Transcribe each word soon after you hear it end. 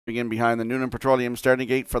Begin behind the Noonan Petroleum starting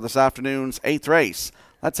gate for this afternoon's 8th race.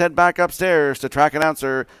 Let's head back upstairs to track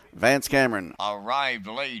announcer Vance Cameron. Arrived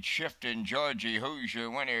late, shifting Georgie. Who's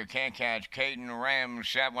your winner? Can't catch Caden. Ram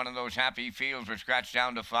set one of those happy fields with scratch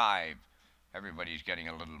down to 5. Everybody's getting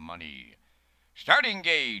a little money. Starting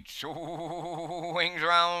gate swings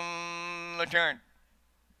around the turn.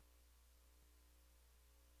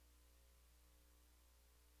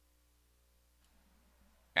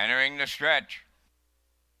 Entering the stretch.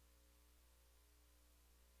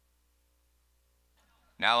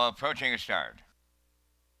 Now approaching a start.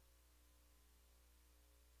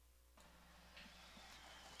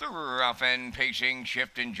 The rough end pacing,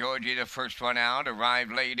 shifting Georgie, the first one out.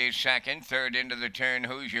 Arrived late is second. Third into the turn,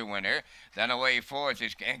 who's your winner? Then away fourth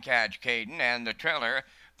is Can't Catch Caden. And the trailer,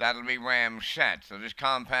 that'll be Ram Set. So this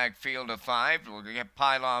compact field of 5 will get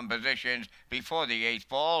pylon positions before the 8th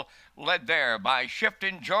ball. Led there by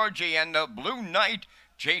shifting Georgie and the Blue Knight,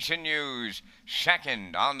 Jason Hughes.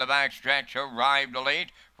 Second on the backstretch, arrived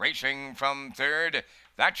late, racing from third.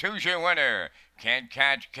 That's who's your winner. Can't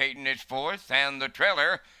Catch Caden is fourth, and the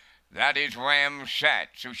trailer, that is Ram Set.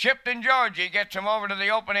 So Shifting Georgie gets him over to the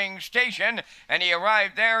opening station, and he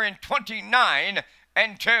arrived there in 29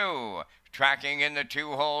 and 2. Tracking in the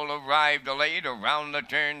 2-hole, arrived late, around the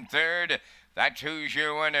turn third. That's who's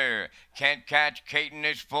your winner. Can't Catch Caden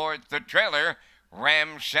is fourth, the trailer,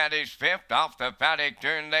 Ram Set is fifth. Off the paddock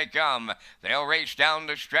turn they come. They'll race down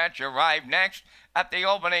the stretch, arrive next at the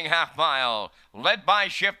opening half mile. Led by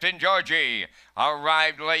Shifting Georgie.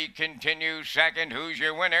 Arrived late, continues second. Who's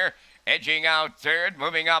your winner? Edging out third,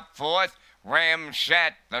 moving up fourth. Ram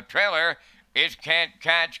Set. The trailer is Can't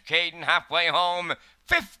Catch Caden, halfway home.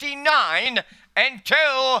 59 and 2.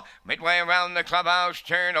 Midway around the clubhouse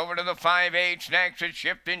turn, over to the 5/8 next. It's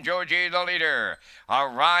Shifting Georgie, the leader.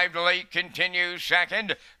 Arrived late, continues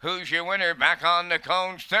second. Who's your winner? Back on the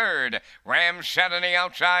cones third. Ram Set on the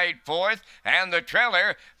outside fourth. And the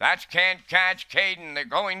trailer, that's Can't Catch Caden. They're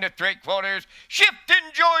going to 3/4.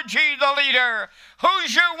 Shifting Georgie, the leader.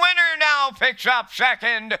 Who's your winner now? Picks up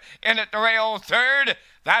second. In at the rail third.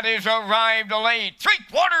 That is Arrived late.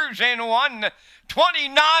 3/4 in 1.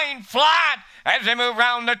 29 flat as they move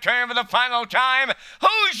round the turn for the final time.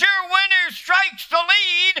 Who's your winner? Strikes the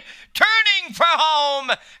lead, turning for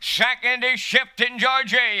home. Second is Shifting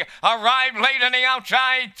Georgie. Arrived late on the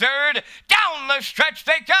outside third. Down the stretch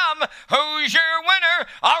they come. Who's your winner?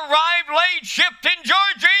 Arrived late, Shifting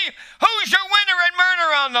Georgie. Who's your winner? And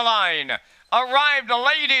Murder on the line. Arrived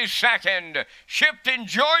late is second. Shifting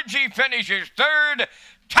Georgie finishes third.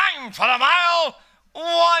 Time for the mile.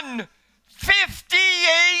 1:58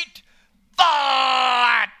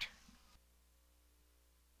 flat.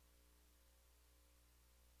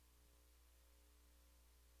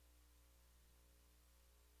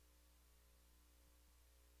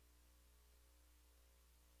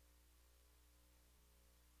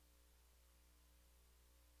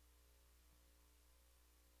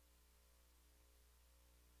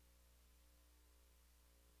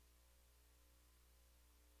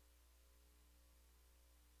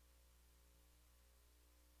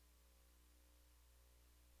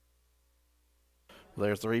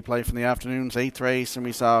 There's the replay from the afternoon's 8th race, and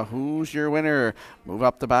we saw Who's Your Winner move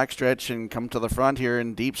up the backstretch and come to the front here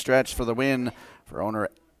in deep stretch for the win for owner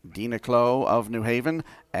Dina Clough of New Haven.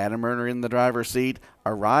 Adam Murner in the driver's seat.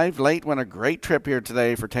 Arrived late, won a great trip here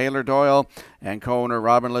today for Taylor Doyle and co-owner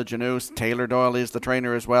Robin LeJanouse. Taylor Doyle is the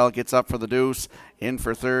trainer as well, gets up for the deuce. In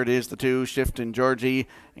for third is the 2, Shifting Georgie,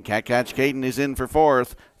 and Can't Catch Caden is in for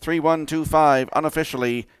fourth. 3-1-2-5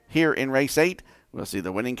 unofficially here in race 8. We'll see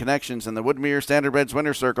the winning connections in the Woodmere Standardbreds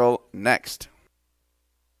winner circle next.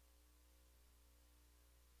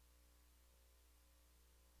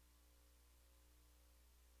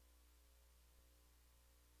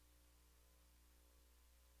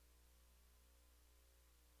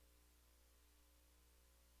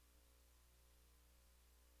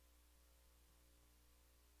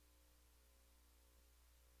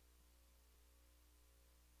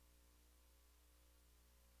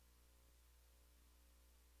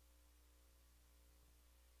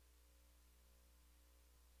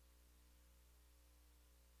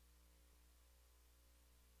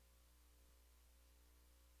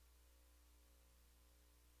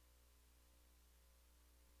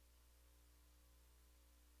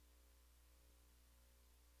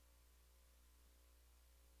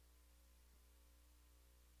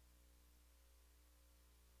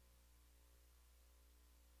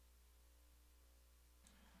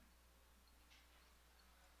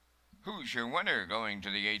 Who's your winner going to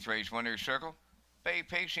the 8th race winner's circle? Bay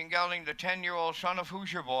Pacing Gelding, the 10-year-old son of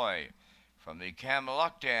Hoosier Boy. From the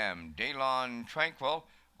Camelot Dam, Daylon Tranquil,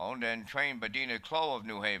 owned and trained by Dina Clow of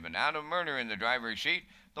New Haven. Adam Murner in the driver's seat,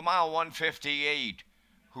 the mile 158.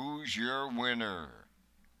 Who's your winner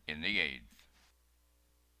in the 8th?